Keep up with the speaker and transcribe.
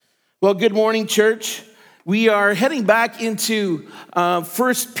Well, good morning, church. We are heading back into 1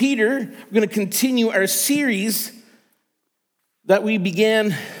 Peter. We're going to continue our series that we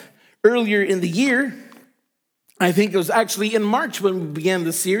began earlier in the year. I think it was actually in March when we began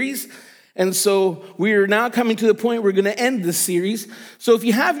the series. And so we are now coming to the point we're going to end this series. So if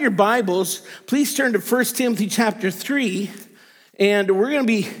you have your Bibles, please turn to 1 Timothy chapter 3. And we're going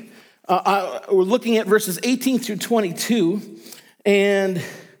to be we're looking at verses 18 through 22. And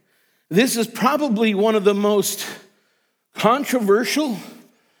this is probably one of the most controversial,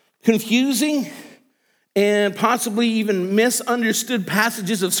 confusing, and possibly even misunderstood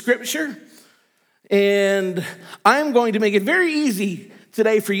passages of Scripture. And I'm going to make it very easy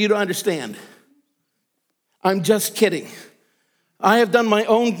today for you to understand. I'm just kidding. I have done my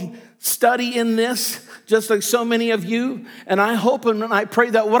own study in this, just like so many of you, and I hope and I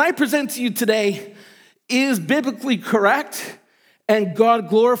pray that what I present to you today is biblically correct and God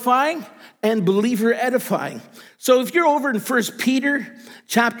glorifying and believer edifying. So if you're over in 1 Peter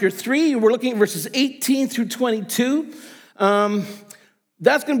chapter 3, we're looking at verses 18 through 22.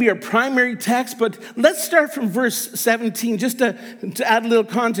 That's going to be our primary text, but let's start from verse 17 just to add a little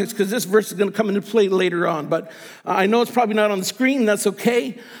context, because this verse is going to come into play later on. But I know it's probably not on the screen, that's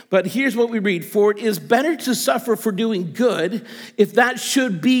okay. But here's what we read. For it is better to suffer for doing good, if that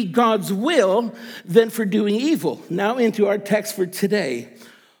should be God's will, than for doing evil. Now into our text for today.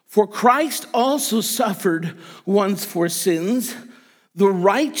 For Christ also suffered once for sins, the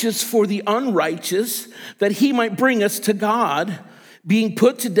righteous for the unrighteous, that he might bring us to God, being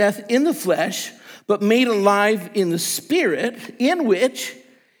put to death in the flesh, but made alive in the spirit, in which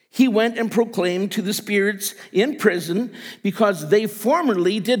he went and proclaimed to the spirits in prison, because they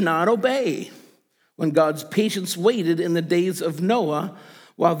formerly did not obey, when God's patience waited in the days of Noah,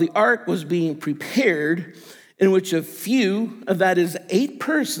 while the ark was being prepared, in which a few, that is 8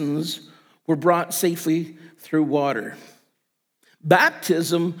 persons, were brought safely through water.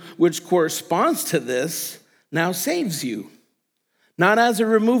 Baptism, which corresponds to this, now saves you. Not as a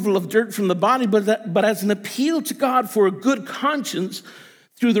removal of dirt from the body, but as an appeal to God for a good conscience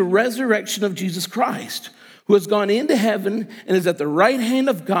through the resurrection of Jesus Christ, who has gone into heaven and is at the right hand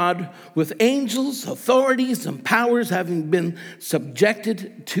of God, with angels, authorities, and powers having been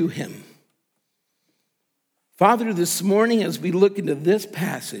subjected to him. Father, this morning as we look into this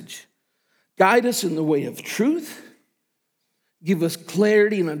passage, guide us in the way of truth. Give us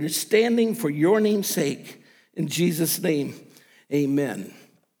clarity and understanding for your name's sake. In Jesus' name, amen.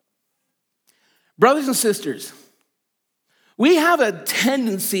 Brothers and sisters, we have a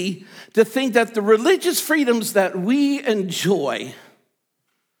tendency to think that the religious freedoms that we enjoy,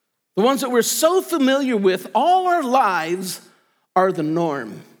 the ones that we're so familiar with all our lives, are the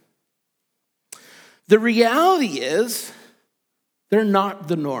norm. The reality is, they're not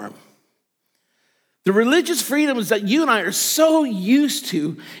the norm. The religious freedoms that you and I are so used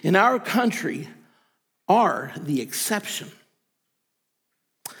to in our country are the exception.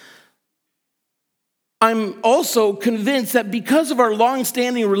 I'm also convinced that because of our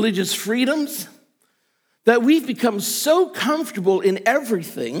long-standing religious freedoms, that we've become so comfortable in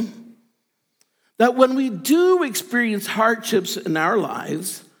everything that when we do experience hardships in our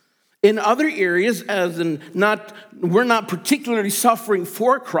lives, in other areas, as in we're not particularly suffering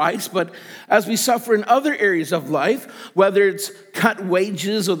for Christ, but as we suffer in other areas of life, whether it's cut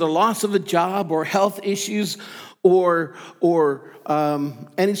wages or the loss of a job or health issues or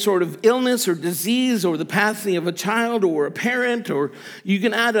any sort of illness or disease or the passing of a child or a parent, or you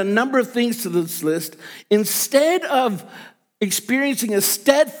can add a number of things to this list, instead of experiencing a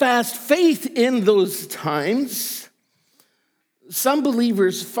steadfast faith in those times, some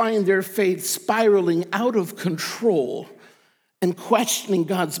believers find their faith spiraling out of control and questioning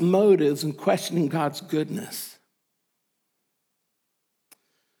God's motives and questioning God's goodness.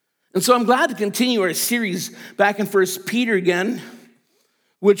 And so I'm glad to continue our series back in 1 Peter again,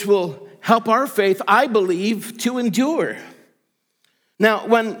 which will help our faith, I believe, to endure. Now,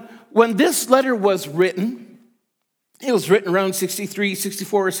 when this letter was written, it was written around 63,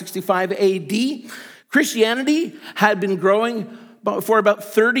 64, or 65 AD. Christianity had been growing for about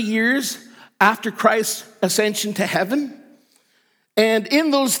 30 years after Christ's ascension to heaven. And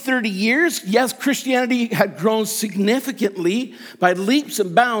in those 30 years, yes, Christianity had grown significantly by leaps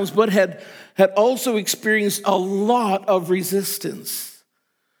and bounds, but had also experienced a lot of resistance.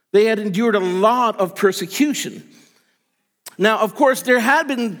 They had endured a lot of persecution. Now, of course, there had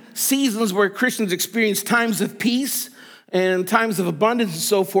been seasons where Christians experienced times of peace and times of abundance and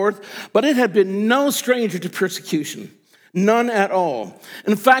so forth, but it had been no stranger to persecution. None at all.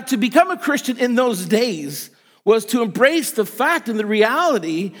 In fact, to become a Christian in those days was to embrace the fact and the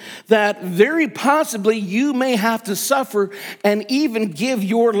reality that very possibly you may have to suffer and even give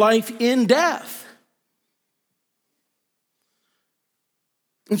your life in death.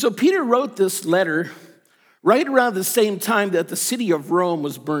 And so Peter wrote this letter right around the same time that the city of Rome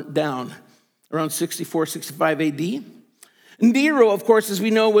was burnt down, around 64, 65 AD. Nero, of course, as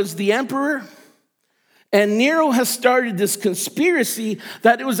we know, was the emperor. And Nero has started this conspiracy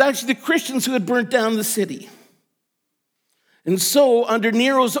that it was actually the Christians who had burnt down the city. And so, under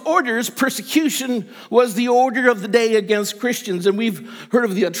Nero's orders, persecution was the order of the day against Christians. And we've heard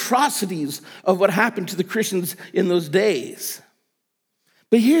of the atrocities of what happened to the Christians in those days.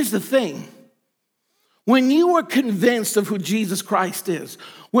 But here's the thing. When you are convinced of who Jesus Christ is,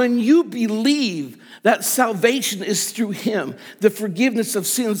 when you believe that salvation is through him, the forgiveness of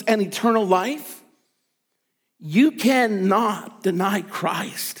sins and eternal life, you cannot deny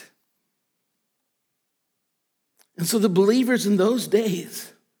Christ. And so the believers in those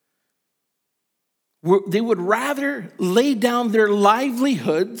days, they would rather lay down their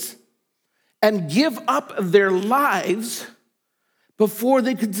livelihoods and give up their lives before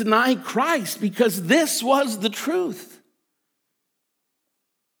they could deny Christ, because this was the truth.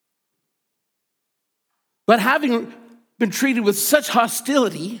 But having been treated with such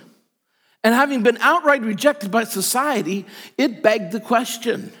hostility and having been outright rejected by society, it begged the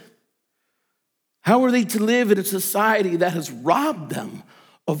question, how are they to live in a society that has robbed them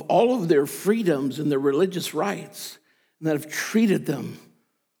of all of their freedoms and their religious rights and that have treated them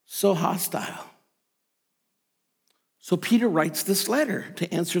so hostile? So Peter writes this letter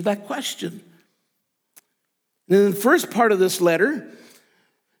to answer that question. And in the first part of this letter,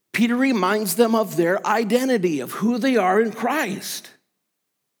 Peter reminds them of their identity, of who they are in Christ.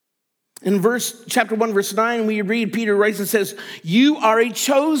 In chapter 1, verse 9, we read, Peter writes and says, you are a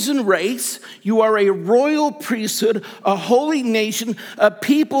chosen race, you are a royal priesthood, a holy nation, a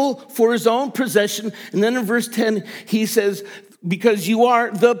people for his own possession. And then in verse 10, he says, because you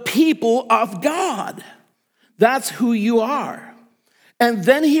are the people of God. That's who you are. And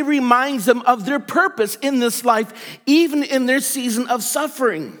then he reminds them of their purpose in this life, even in their season of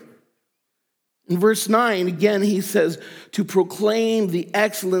suffering. In verse 9, again, he says, to proclaim the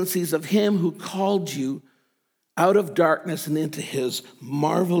excellencies of him who called you out of darkness and into his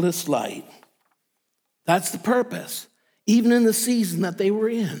marvelous light. That's the purpose, even in the season that they were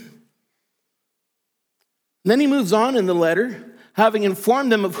in. And then he moves on in the letter, having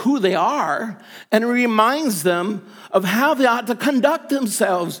informed them of who they are, and reminds them of how they ought to conduct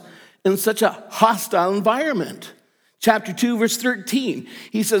themselves in such a hostile environment. Chapter 2, verse 13,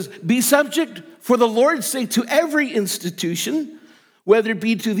 he says, be subject for the Lord's sake to every institution, whether it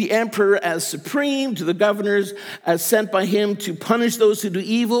be to the emperor as supreme, to the governors as sent by him to punish those who do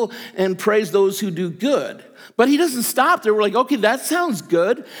evil and praise those who do good. But he doesn't stop there. We're like, okay, that sounds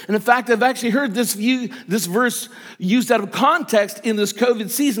good. And in fact, I've actually heard this verse used out of context in this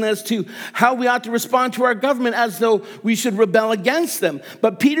COVID season as to how we ought to respond to our government as though we should rebel against them.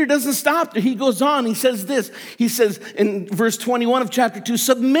 But Peter doesn't stop there. He goes on. He says this. He says in verse 21 of chapter 2,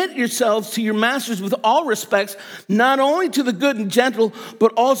 submit yourselves to your masters with all respects, not only to the good and gentle,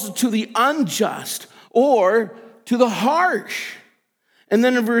 but also to the unjust or to the harsh. And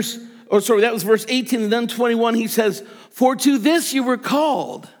then in that was verse 18, and then 21, he says, for to this you were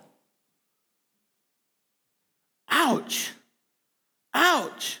called. Ouch.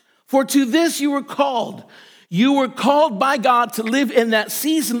 Ouch. For to this you were called. You were called by God to live in that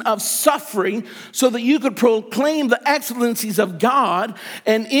season of suffering so that you could proclaim the excellencies of God.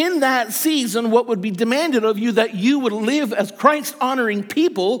 And in that season, what would be demanded of you, that you would live as Christ-honoring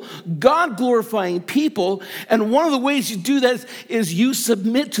people, God-glorifying people. And one of the ways you do that is you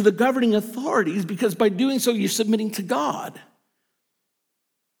submit to the governing authorities, because by doing so, you're submitting to God.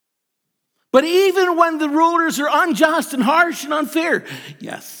 But even when the rulers are unjust and harsh and unfair,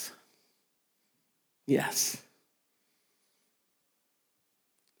 yes.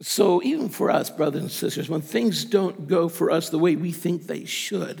 So even for us, brothers and sisters, when things don't go for us the way we think they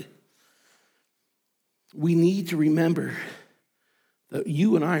should, we need to remember that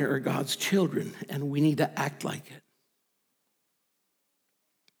you and I are God's children, and we need to act like it.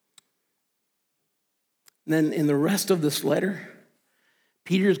 And then in the rest of this letter,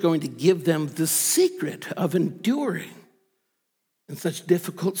 Peter is going to give them the secret of enduring in such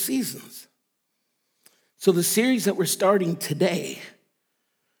difficult seasons. So the series that we're starting today,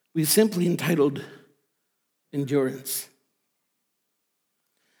 we simply entitled Endurance.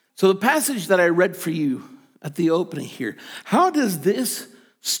 So the passage that I read for you at the opening here, how does this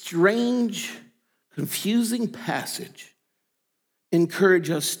strange, confusing passage encourage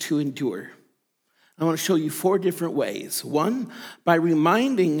us to endure? I want to show you 4 different ways. 1, by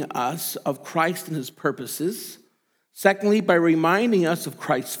reminding us of Christ and his purposes. Secondly, by reminding us of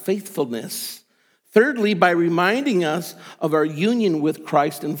Christ's faithfulness. Thirdly, by reminding us of our union with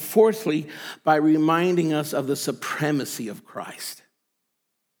Christ. And fourthly, by reminding us of the supremacy of Christ.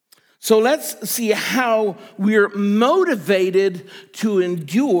 So let's see how we're motivated to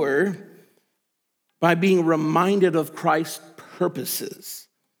endure by being reminded of Christ's purposes.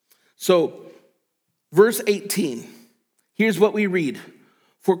 So, verse 18, here's what we read.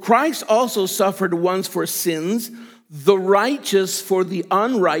 For Christ also suffered once for sins, the righteous for the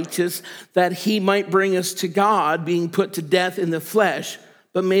unrighteous, that he might bring us to God, being put to death in the flesh,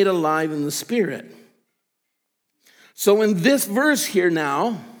 but made alive in the spirit. So in this verse here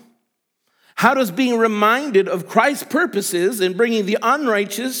now, how does being reminded of Christ's purposes and bringing the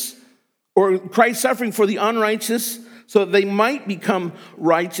unrighteous, or Christ suffering for the unrighteous, so that they might become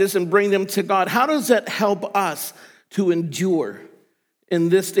righteous and bring them to God, how does that help us to endure in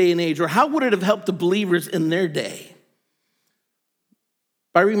this day and age? Or how would it have helped the believers in their day?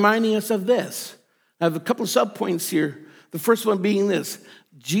 By reminding us of this. I have a couple of subpoints here. The first one being this: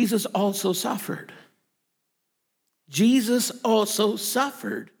 Jesus also suffered. Jesus also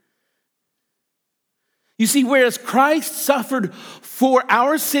suffered. You see, whereas Christ suffered for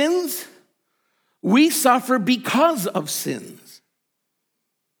our sins, we suffer because of sins.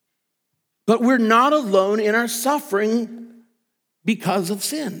 But we're not alone in our suffering because of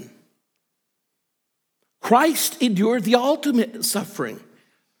sin. Christ endured the ultimate suffering.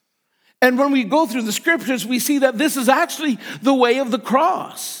 And when we go through the scriptures, we see that this is actually the way of the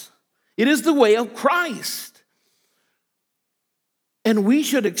cross. It is the way of Christ. And we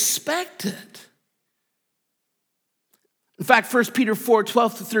should expect it. In fact, 1 Peter 4,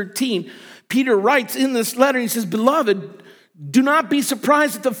 12-13, Peter writes in this letter, he says, Beloved, do not be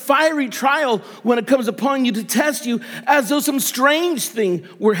surprised at the fiery trial when it comes upon you to test you, as though some strange thing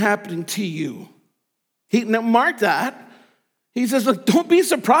were happening to you. Now mark that. He says, look, don't be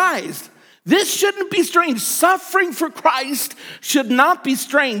surprised. This shouldn't be strange. Suffering for Christ should not be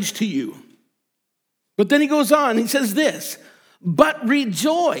strange to you. But then he goes on, he says this, but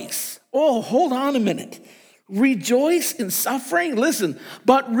rejoice. Oh, hold on a minute. Rejoice in suffering? Listen,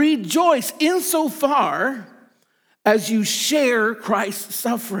 but rejoice insofar as you share Christ's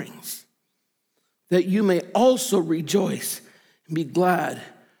sufferings, that you may also rejoice and be glad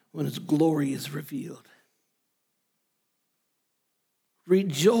when his glory is revealed.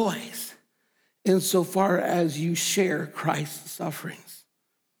 Rejoice insofar as you share Christ's sufferings.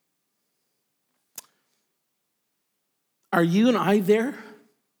 Are you and I there?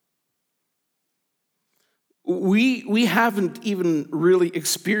 We haven't even really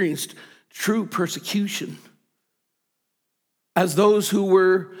experienced true persecution as those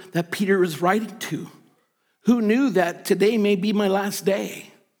that Peter is writing to, who knew that today may be my last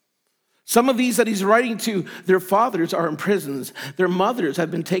day. Some of these that he's writing to, their fathers are in prisons. Their mothers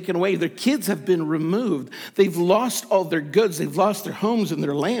have been taken away. Their kids have been removed. They've lost all their goods. They've lost their homes and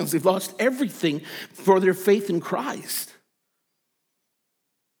their lands. They've lost everything for their faith in Christ.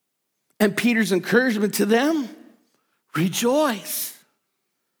 And Peter's encouragement to them, rejoice.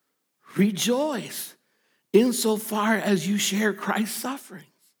 Rejoice insofar as you share Christ's sufferings.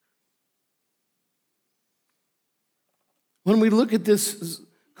 When we look at this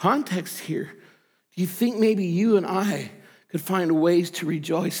context here, do you think maybe you and I could find ways to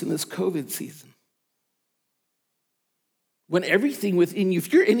rejoice in this COVID season? When everything within you,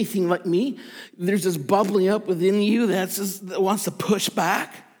 if you're anything like me, there's this bubbling up within you that wants to push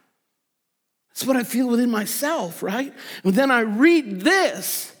back. That's what I feel within myself, right? And then I read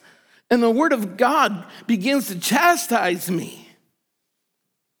this, and the word of God begins to chastise me.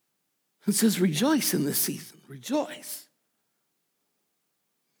 It says, rejoice in this season, rejoice.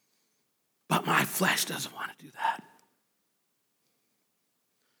 But my flesh doesn't want to do that.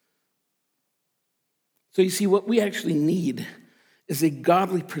 So you see, what we actually need is a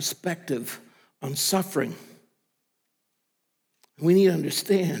godly perspective on suffering. We need to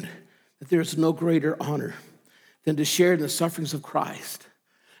understand that there is no greater honor than to share in the sufferings of Christ.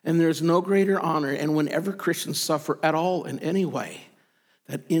 And there is no greater honor, and whenever Christians suffer at all in any way,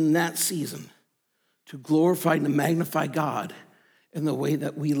 that in that season, to glorify and to magnify God in the way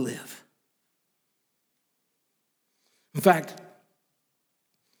that we live. In fact,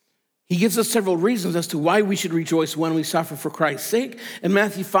 he gives us several reasons as to why we should rejoice when we suffer for Christ's sake. In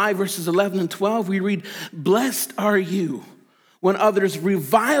Matthew 5, verses 11 and 12, we read, Blessed are you when others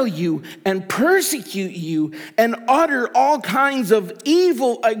revile you and persecute you and utter all kinds of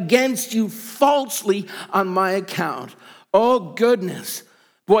evil against you falsely on my account. Oh, goodness.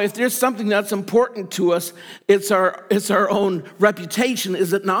 Boy, if there's something that's important to us, it's our own reputation,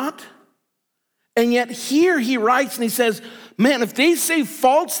 is it not? And yet here he writes and he says, man, if they say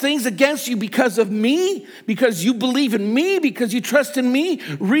false things against you because of me, because you believe in me, because you trust in me,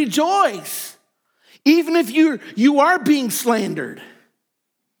 rejoice. Even if you are being slandered.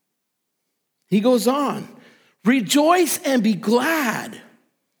 He goes on, rejoice and be glad,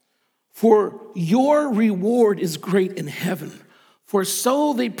 for your reward is great in heaven. For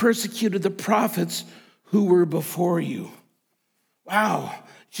so they persecuted the prophets who were before you. Wow.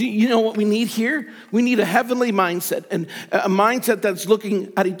 You know what we need here? We need a heavenly mindset, and a mindset that's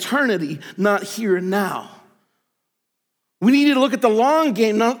looking at eternity, not here and now. We need to look at the long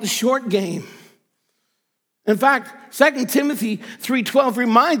game, not the short game. In fact, 2 Timothy 3:12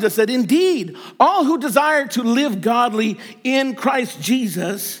 reminds us that indeed, all who desire to live godly in Christ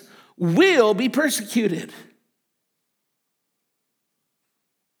Jesus will be persecuted.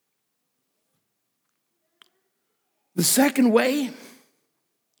 The second way,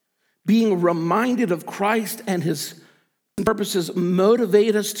 being reminded of Christ and his purposes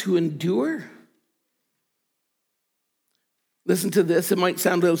motivate us to endure. Listen to this, it might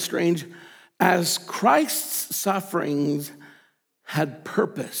sound a little strange. As Christ's sufferings had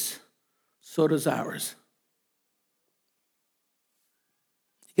purpose, so does ours.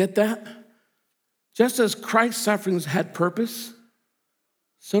 You get that? Just as Christ's sufferings had purpose,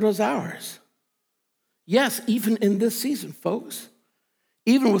 so does ours. Yes, even in this season, folks.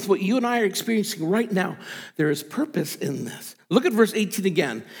 Even with what you and I are experiencing right now, there is purpose in this. Look at verse 18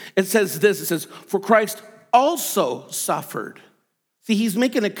 again. It says this, it says, for Christ also suffered. See, he's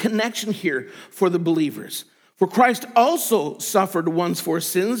making a connection here for the believers. For Christ also suffered once for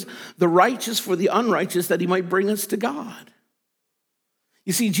sins, the righteous for the unrighteous, that he might bring us to God.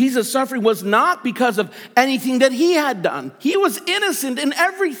 You see, Jesus' suffering was not because of anything that he had done. He was innocent in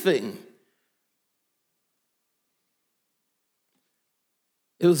everything.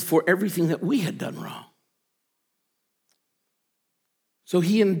 It was for everything that we had done wrong. So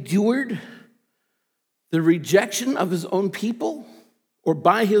he endured the rejection of his own people, or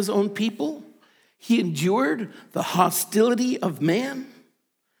by his own people. He endured the hostility of man.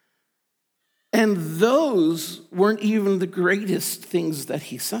 And those weren't even the greatest things that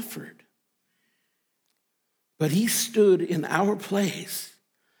he suffered. But he stood in our place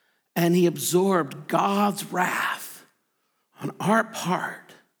and he absorbed God's wrath on our part.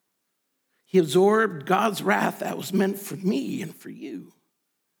 He absorbed God's wrath that was meant for me and for you.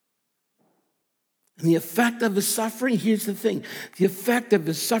 And the effect of his suffering, here's the thing, the effect of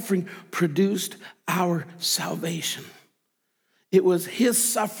his suffering produced our salvation. It was his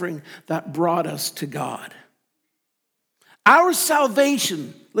suffering that brought us to God. Our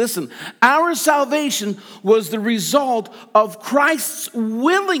salvation, listen, our salvation was the result of Christ's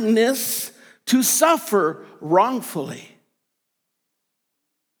willingness to suffer wrongfully.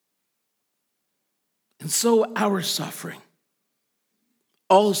 And so our suffering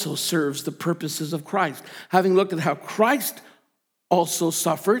also serves the purposes of Christ. Having looked at how Christ also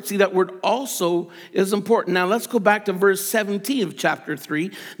suffered, see that word also is important. Now let's go back to verse 17 of chapter 3.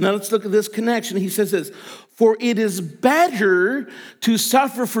 Now let's look at this connection. He says this, for it is better to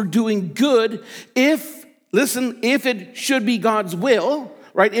suffer for doing good if it should be God's will,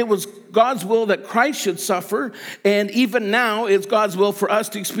 right? It was God's will that Christ should suffer, and even now it's God's will for us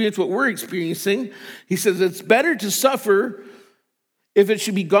to experience what we're experiencing. He says it's better to suffer if it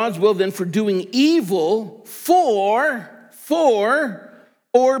should be God's will than for doing evil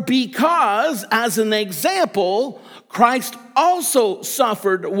or because, as an example, Christ also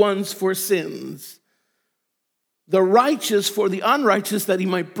suffered once for sins, the righteous for the unrighteous, that he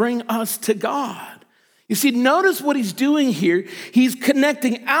might bring us to God. You see, notice what he's doing here. He's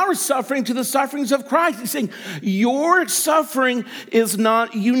connecting our suffering to the sufferings of Christ. He's saying, your suffering is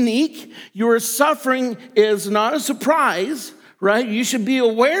not unique. Your suffering is not a surprise, right? You should be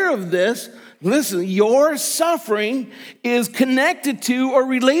aware of this. Listen, your suffering is connected to or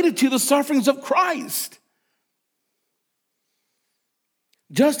related to the sufferings of Christ.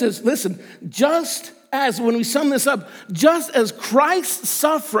 Just as when we sum this up, just as Christ's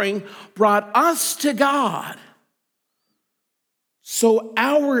suffering brought us to God, so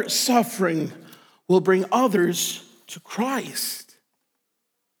our suffering will bring others to Christ.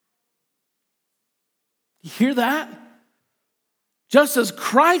 You hear that? Just as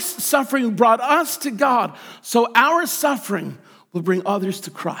Christ's suffering brought us to God, so our suffering will bring others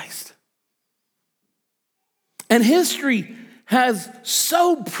to Christ. And history has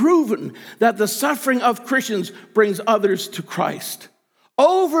so proven that the suffering of Christians brings others to Christ.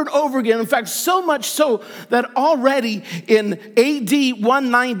 over and over again. In fact, so much so that already in AD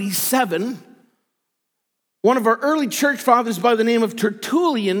 197, one of our early church fathers by the name of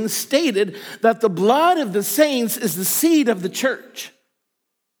Tertullian stated that the blood of the saints is the seed of the church.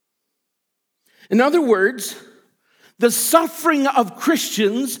 In other words, the suffering of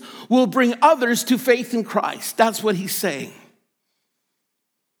Christians will bring others to faith in Christ. That's what he's saying.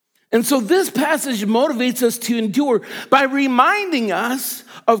 And so this passage motivates us to endure by reminding us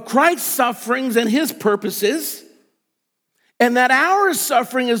of Christ's sufferings and his purposes, and that our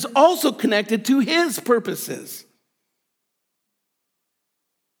suffering is also connected to his purposes.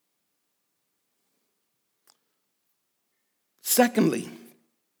 Secondly,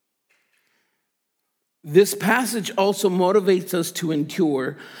 this passage also motivates us to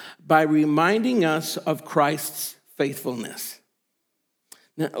endure by reminding us of Christ's faithfulness.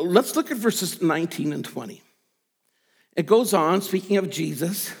 Now, let's look at verses 19 and 20. It goes on, speaking of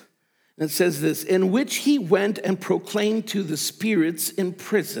Jesus, and it says this, in which he went and proclaimed to the spirits in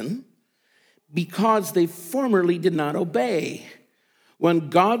prison because they formerly did not obey, when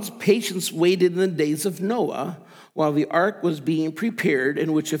God's patience waited in the days of Noah, while the ark was being prepared,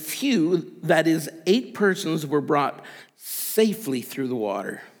 in which a few, that is 8 persons, were brought safely through the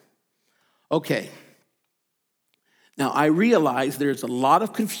water. Okay. Now, I realize there's a lot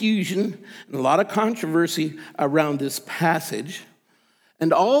of confusion and a lot of controversy around this passage.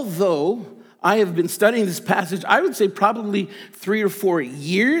 And although I have been studying this passage, I would say probably 3 or 4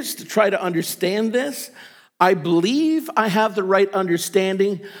 years to try to understand this, I believe I have the right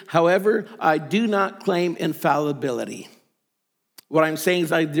understanding. However, I do not claim infallibility. What I'm saying is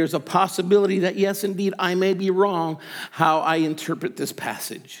there's a possibility that, yes, indeed, I may be wrong how I interpret this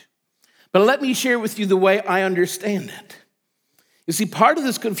passage. But let me share with you the way I understand it. You see, part of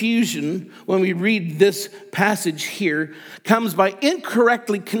this confusion when we read this passage here comes by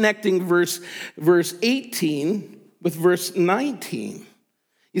incorrectly connecting verse 18 with verse 19.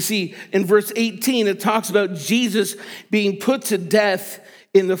 You see, in verse 18, it talks about Jesus being put to death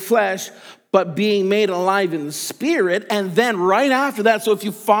in the flesh, but being made alive in the spirit. And then right after that, so if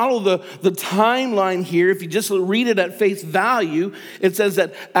you follow the timeline here, if you just read it at face value, it says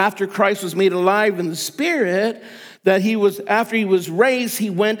that after Christ was made alive in the spirit, that after he was raised, he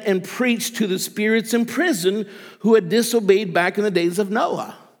went and preached to the spirits in prison who had disobeyed back in the days of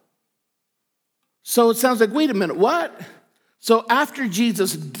Noah. So it sounds like, wait a minute, what? So after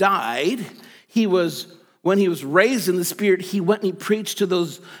Jesus died, when he was raised in the spirit, he went and he preached to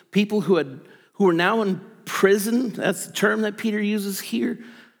those people who were now in prison. That's the term that Peter uses here,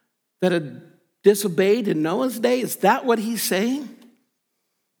 that had disobeyed in Noah's day. Is that what he's saying?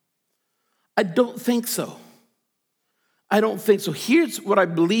 I don't think so. I don't think so. Here's what I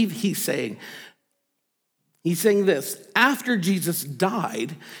believe he's saying. He's saying this. After Jesus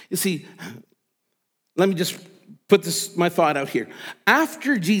died, you see, let me just put my thought out here.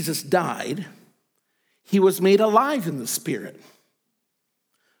 After Jesus died, he was made alive in the spirit.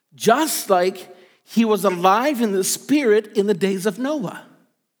 Just like he was alive in the spirit in the days of Noah.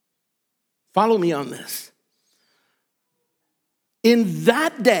 Follow me on this. In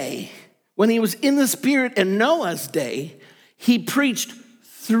that day, when he was in the spirit in Noah's day, he preached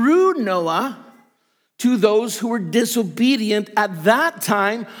through Noah to those who were disobedient at that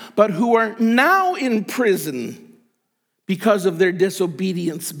time, but who are now in prison because of their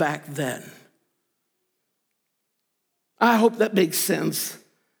disobedience back then. I hope that makes sense,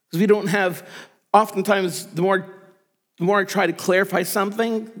 because we don't have, oftentimes the more I try to clarify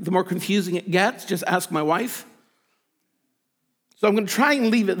something, the more confusing it gets. Just ask my wife. So I'm going to try and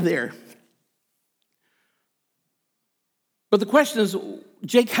leave it there. But the question is,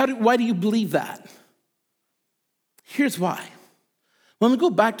 Jake, why do you believe that? Here's why. When we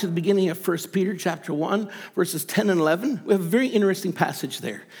go back to the beginning of 1 Peter chapter 1, verses 10 and 11, we have a very interesting passage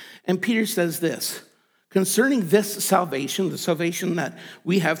there. And Peter says this, concerning this salvation, the salvation that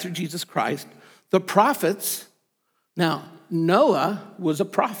we have through Jesus Christ, the prophets, now Noah was a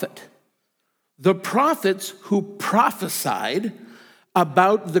prophet. The prophets who prophesied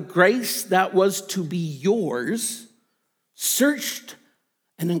about the grace that was to be yours searched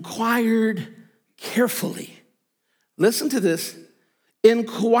and inquired carefully. Listen to this.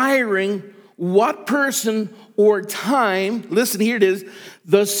 Inquiring what person or time, listen, here it is,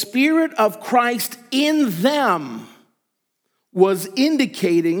 the Spirit of Christ in them was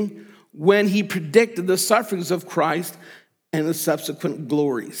indicating when he predicted the sufferings of Christ and the subsequent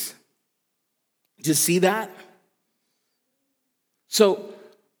glories. Did you see that? So,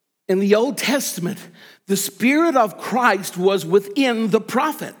 in the Old Testament, the Spirit of Christ was within the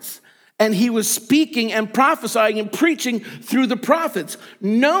prophets. and he was speaking and prophesying and preaching through the prophets.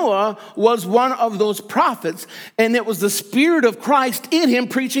 Noah was one of those prophets, and it was the Spirit of Christ in him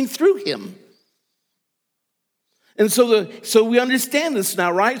preaching through him. And so we understand this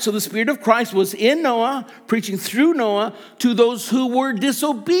now, right? So the Spirit of Christ was in Noah, preaching through Noah to those who were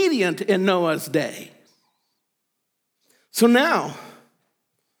disobedient in Noah's day. So now,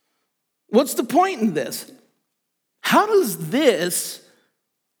 what's the point in this? How does this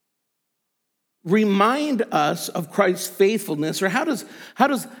remind us of Christ's faithfulness, or how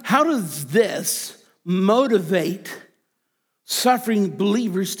does this motivate suffering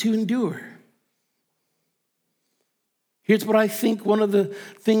believers to endure? Here's what I think one of the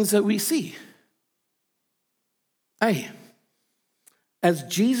things that we see. As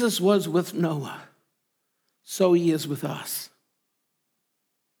Jesus was with Noah, so he is with us.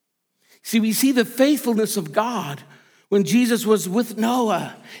 See, we see the faithfulness of God when Jesus was with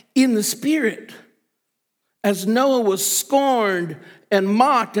Noah in the Spirit. As Noah was scorned and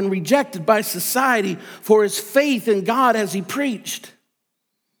mocked and rejected by society for his faith in God as he preached.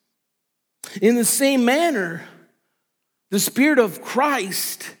 In the same manner, the Spirit of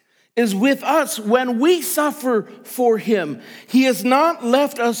Christ is with us when we suffer for him. He has not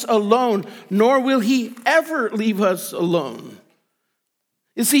left us alone, nor will he ever leave us alone.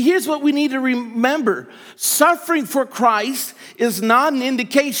 You see, here's what we need to remember. Suffering for Christ is not an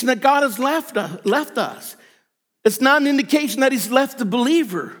indication that God has left us. It's not an indication that he's left the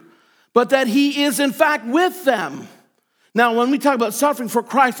believer, but that he is in fact with them. Now, when we talk about suffering for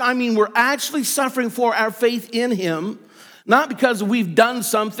Christ, I mean we're actually suffering for our faith in him, not because we've done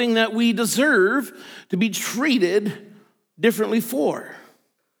something that we deserve to be treated differently for.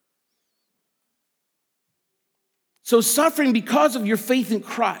 So suffering because of your faith in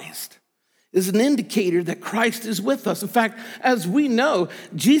Christ is an indicator that Christ is with us. In fact, as we know,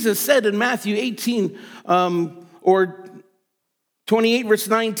 Jesus said in Matthew 18 or 28 verse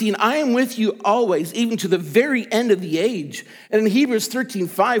 19, I am with you always, even to the very end of the age. And in Hebrews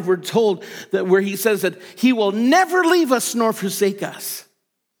 13:5, we're told that where he says that he will never leave us nor forsake us.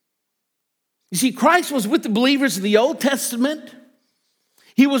 You see, Christ was with the believers in the Old Testament.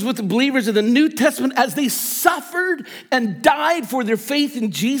 He was with the believers in the New Testament as they suffered and died for their faith in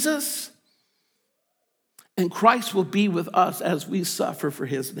Jesus. And Christ will be with us as we suffer for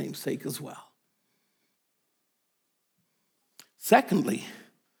his name's sake as well. Secondly,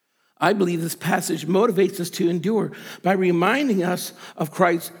 I believe this passage motivates us to endure by reminding us of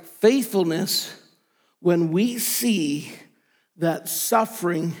Christ's faithfulness when we see that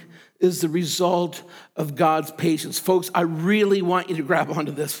suffering is the result of God's patience. Folks, I really want you to grab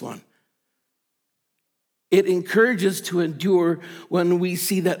onto this one. It encourages to endure when we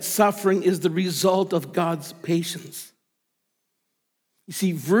see that suffering is the result of God's patience. You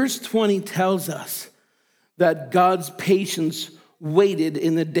see, verse 20 tells us that God's patience waited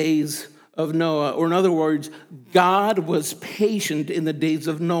in the days of Noah. Or in other words, God was patient in the days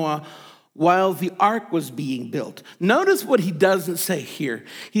of Noah while the ark was being built. Notice what he doesn't say here.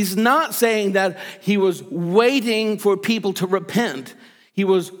 He's not saying that he was waiting for people to repent. He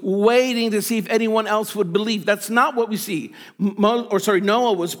was waiting to see if anyone else would believe. That's not what we see.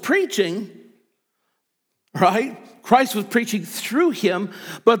 Noah was preaching, right? Christ was preaching through him,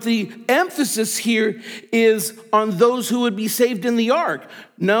 but the emphasis here is on those who would be saved in the ark.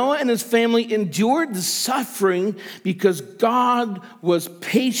 Noah and his family endured the suffering because God was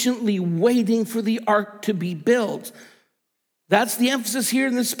patiently waiting for the ark to be built. That's the emphasis here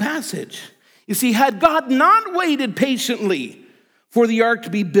in this passage. You see, had God not waited patiently for the ark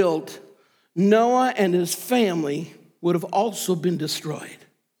to be built, Noah and his family would have also been destroyed.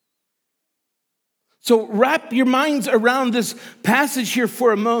 So wrap your minds around this passage here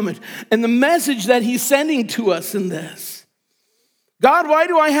for a moment and the message that he's sending to us in this. God, why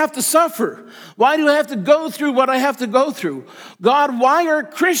do I have to suffer? Why do I have to go through what I have to go through? God, why are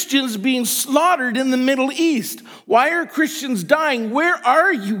Christians being slaughtered in the Middle East? Why are Christians dying? Where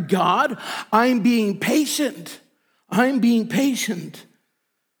are you, God? I'm being patient. I'm being patient.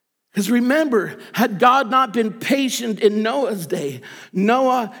 Because remember, had God not been patient in Noah's day,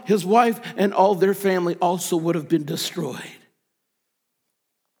 Noah, his wife, and all their family also would have been destroyed.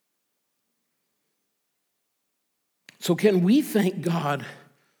 So can we thank God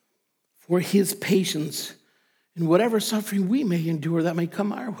for his patience in whatever suffering we may endure that may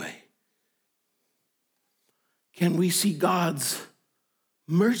come our way? Can we see God's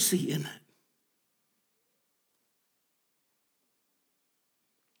mercy in it?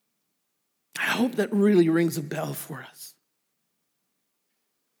 I hope that really rings a bell for us.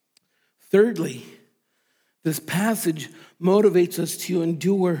 Thirdly, This passage motivates us to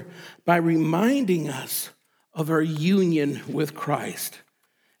endure by reminding us of our union with Christ.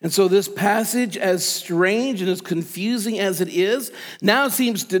 And so this passage, as strange and as confusing as it is, now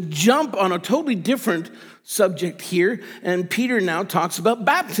seems to jump on a totally different subject here. And Peter now talks about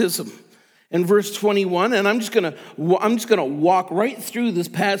baptism in verse 21. And I'm just gonna walk right through this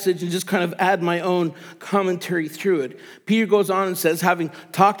passage and just kind of add my own commentary through it. Peter goes on and says, having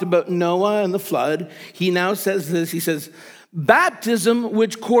talked about Noah and the flood, he now says this. He says, baptism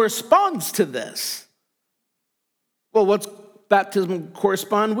which corresponds to this. Well, what's baptism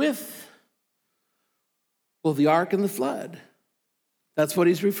correspond with? Well, the ark and the flood. That's what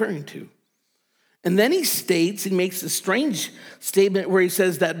he's referring to. And then he makes a strange statement where he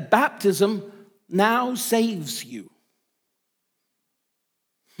says that baptism now saves you.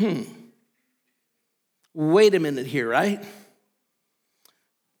 Wait a minute here, right?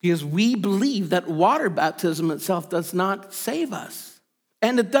 Because we believe that water baptism itself does not save us.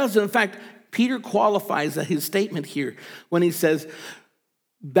 And it doesn't. In fact, Peter qualifies his statement here when he says,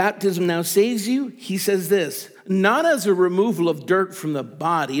 baptism now saves you. He says this, not as a removal of dirt from the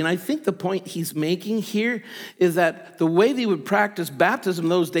body. And I think the point he's making here is that the way they would practice baptism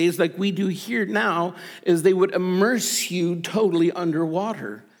those days, like we do here now, is they would immerse you totally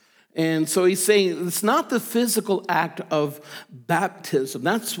underwater. And so he's saying it's not the physical act of baptism.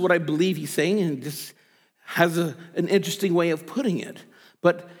 That's what I believe he's saying, and just has an interesting way of putting it.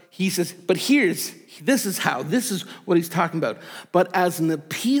 But he says, this is what he's talking about. But as an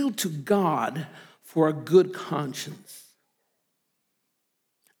appeal to God for a good conscience.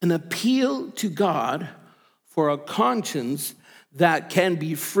 An appeal to God for a conscience that can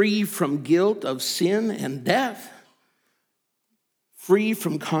be free from guilt of sin and death, free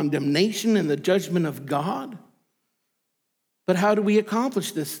from condemnation and the judgment of God. But how do we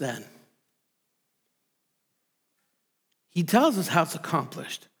accomplish this then? He tells us how it's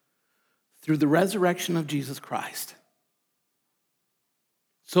accomplished. Through the resurrection of Jesus Christ.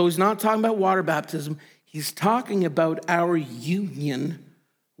 So he's not talking about water baptism. He's talking about our union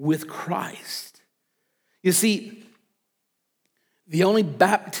with Christ. You see, the only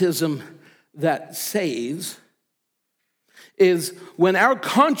baptism that saves is when our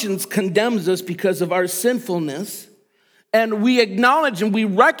conscience condemns us because of our sinfulness, and we acknowledge and we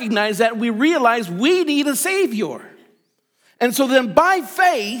recognize that, we realize we need a Savior. And so then by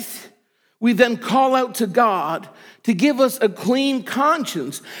faith, we then call out to God to give us a clean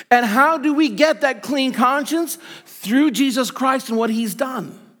conscience. And how do we get that clean conscience? Through Jesus Christ and what he's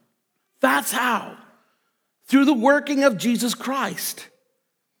done. That's how. Through the working of Jesus Christ.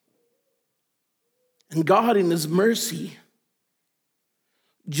 And God in his mercy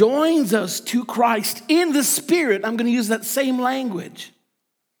joins us to Christ in the Spirit. I'm going to use that same language.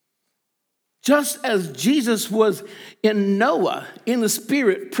 Just as Jesus was in Noah, in the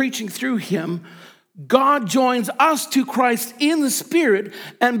Spirit, preaching through him, God joins us to Christ in the Spirit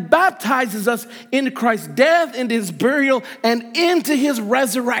and baptizes us into Christ's death, into his burial, and into his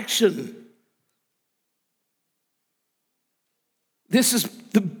resurrection. This is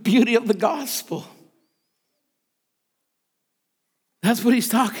the beauty of the gospel. That's what he's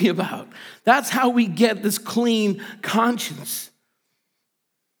talking about. That's how we get this clean conscience.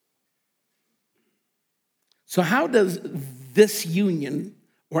 So how does this union,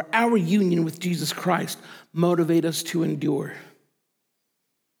 or our union with Jesus Christ, motivate us to endure?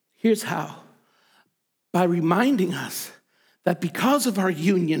 Here's how. By reminding us that because of our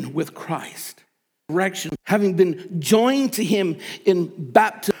union with Christ, having been joined to him in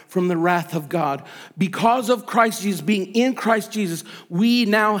baptism from the wrath of God, because of Christ Jesus, being in Christ Jesus, we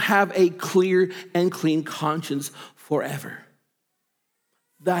now have a clear and clean conscience forever.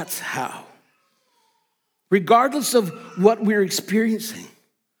 That's how. Regardless of what we're experiencing,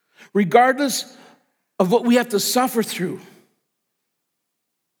 regardless of what we have to suffer through,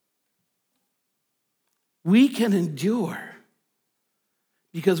 we can endure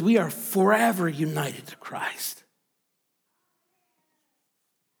because we are forever united to Christ.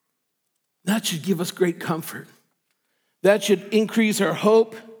 That should give us great comfort. That should increase our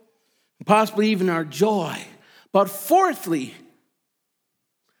hope, possibly even our joy. But fourthly,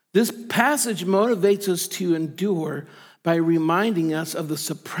 this passage motivates us to endure by reminding us of the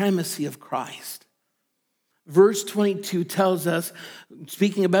supremacy of Christ. Verse 22 tells us,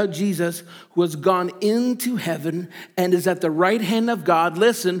 speaking about Jesus, who has gone into heaven and is at the right hand of God,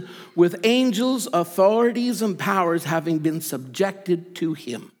 listen, with angels, authorities, and powers having been subjected to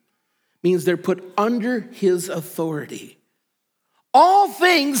him. Means they're put under his authority. All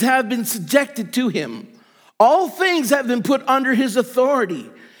things have been subjected to him. All things have been put under his authority.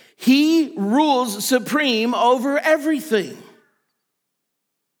 He rules supreme over everything.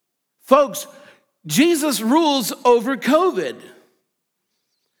 Folks, Jesus rules over COVID.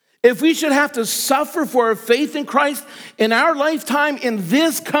 If we should have to suffer for our faith in Christ in our lifetime in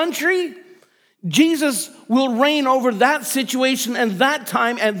this country, Jesus will reign over that situation and that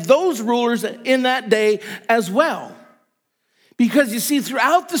time and those rulers in that day as well. Because you see,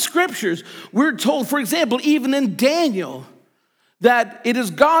 throughout the scriptures, we're told, for example, even in Daniel, that it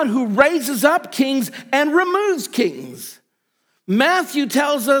is God who raises up kings and removes kings. Matthew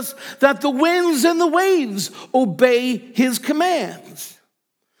tells us that the winds and the waves obey his commands.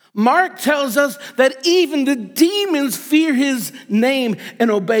 Mark tells us that even the demons fear his name and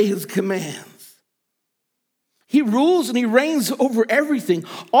obey his commands. He rules and he reigns over everything.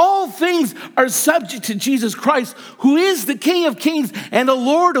 All things are subject to Jesus Christ, who is the King of Kings and the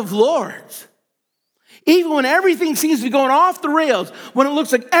Lord of Lords. Even when everything seems to be going off the rails, when it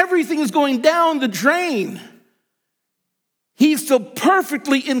looks like everything is going down the drain, he's still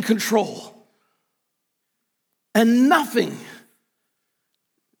perfectly in control. And nothing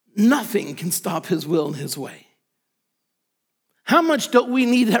can stop his will and his way. How much don't we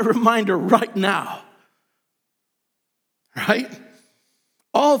need that reminder right now? Right?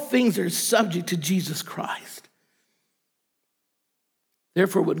 All things are subject to Jesus Christ.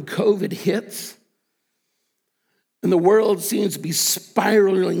 Therefore, when COVID hits and the world seems to be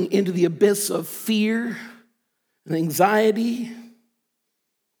spiraling into the abyss of fear and anxiety,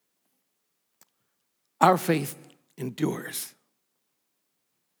 our faith endures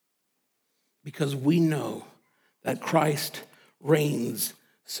because we know that Christ reigns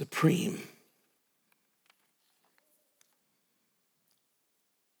supreme.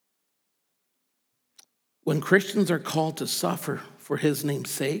 When Christians are called to suffer for his name's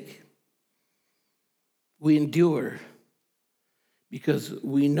sake, we endure because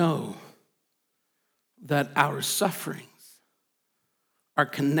we know that our sufferings are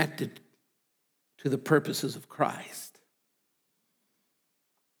connected to the purposes of Christ.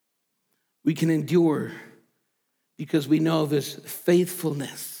 We can endure because we know of his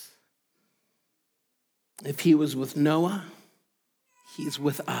faithfulness. If he was with Noah, he's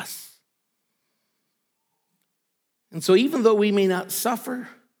with us. And so even though we may not suffer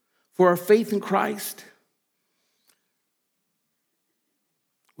for our faith in Christ,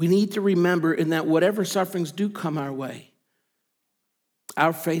 we need to remember in that whatever sufferings do come our way,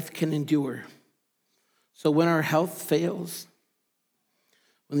 our faith can endure. So when our health fails,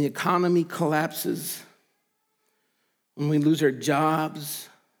 when the economy collapses, when we lose our jobs,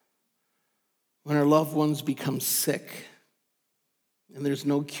 when our loved ones become sick and there's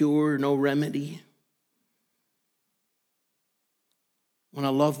no cure, no remedy, when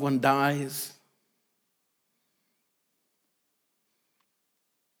a loved one dies,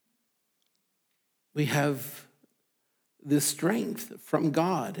 we have this strength from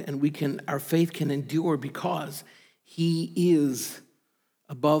God, and our faith can endure because he is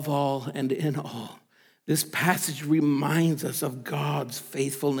above all and in all. This passage reminds us of God's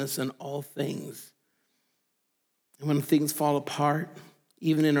faithfulness in all things. And when things fall apart,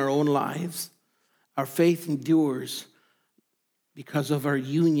 even in our own lives, our faith endures because of our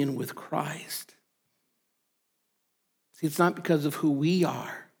union with Christ. See, it's not because of who we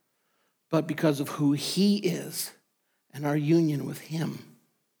are, but because of who he is and our union with him.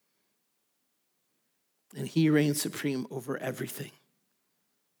 And he reigns supreme over everything.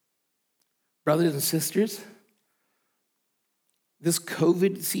 Brothers and sisters, this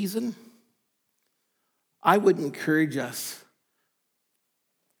COVID season, I would encourage us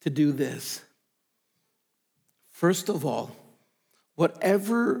to do this. First of all,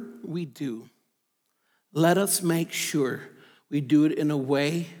 whatever we do, let us make sure we do it in a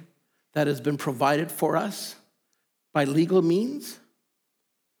way that has been provided for us by legal means,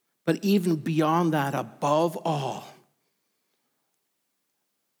 but even beyond that, above all,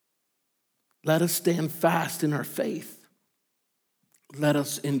 let us stand fast in our faith. Let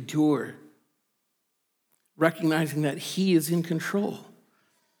us endure, recognizing that he is in control.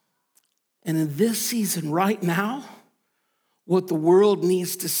 And in this season right now, what the world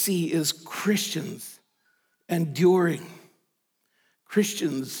needs to see is Christians enduring,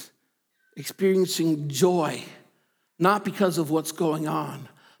 Christians experiencing joy, not because of what's going on,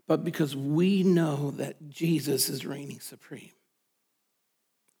 but because we know that Jesus is reigning supreme.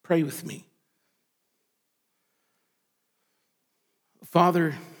 Pray with me.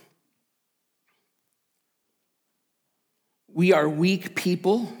 Father, we are weak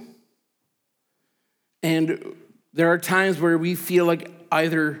people, and there are times where we feel like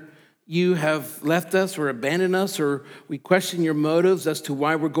either you have left us or abandoned us, or we question your motives as to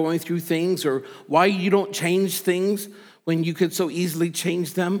why we're going through things, or why you don't change things when you could so easily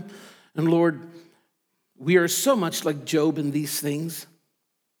change them. And Lord, we are so much like Job in these things.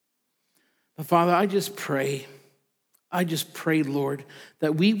 But Father, I just pray, Lord,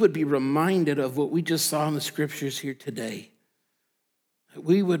 that we would be reminded of what we just saw in the scriptures here today. That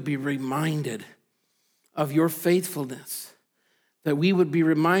we would be reminded of your faithfulness. That we would be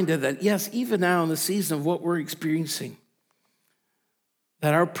reminded that, yes, even now in the season of what we're experiencing,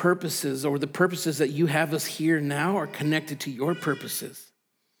 that our purposes or the purposes that you have us here now are connected to your purposes.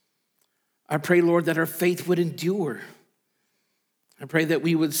 I pray, Lord, that our faith would endure. I pray that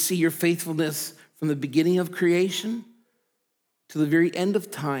we would see your faithfulness from the beginning of creation to the very end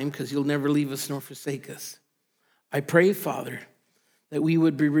of time, because you'll never leave us nor forsake us. I pray, Father, that we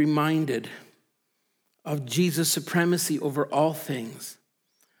would be reminded of Jesus' supremacy over all things.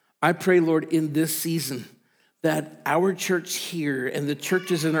 I pray, Lord, in this season, that our church here and the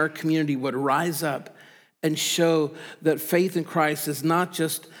churches in our community would rise up and show that faith in Christ is not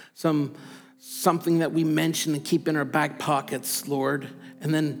just something that we mention and keep in our back pockets, Lord,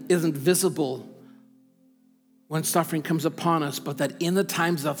 and then isn't visible when suffering comes upon us, but that in the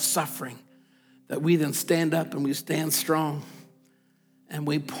times of suffering, that we then stand up and we stand strong and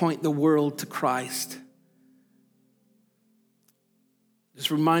we point the world to Christ. Just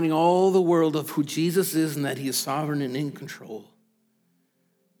reminding all the world of who Jesus is and that he is sovereign and in control.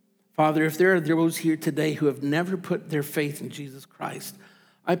 Father, if there are those here today who have never put their faith in Jesus Christ,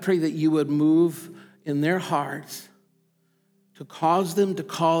 I pray that you would move in their hearts to cause them to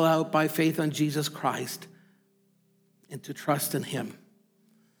call out by faith on Jesus Christ and to trust in him.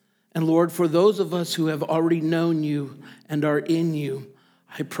 And Lord, for those of us who have already known you and are in you,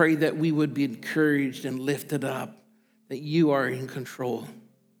 I pray that we would be encouraged and lifted up, that you are in control.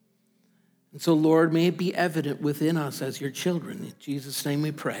 And so, Lord, may it be evident within us as your children. In Jesus' name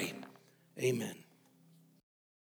we pray. Amen.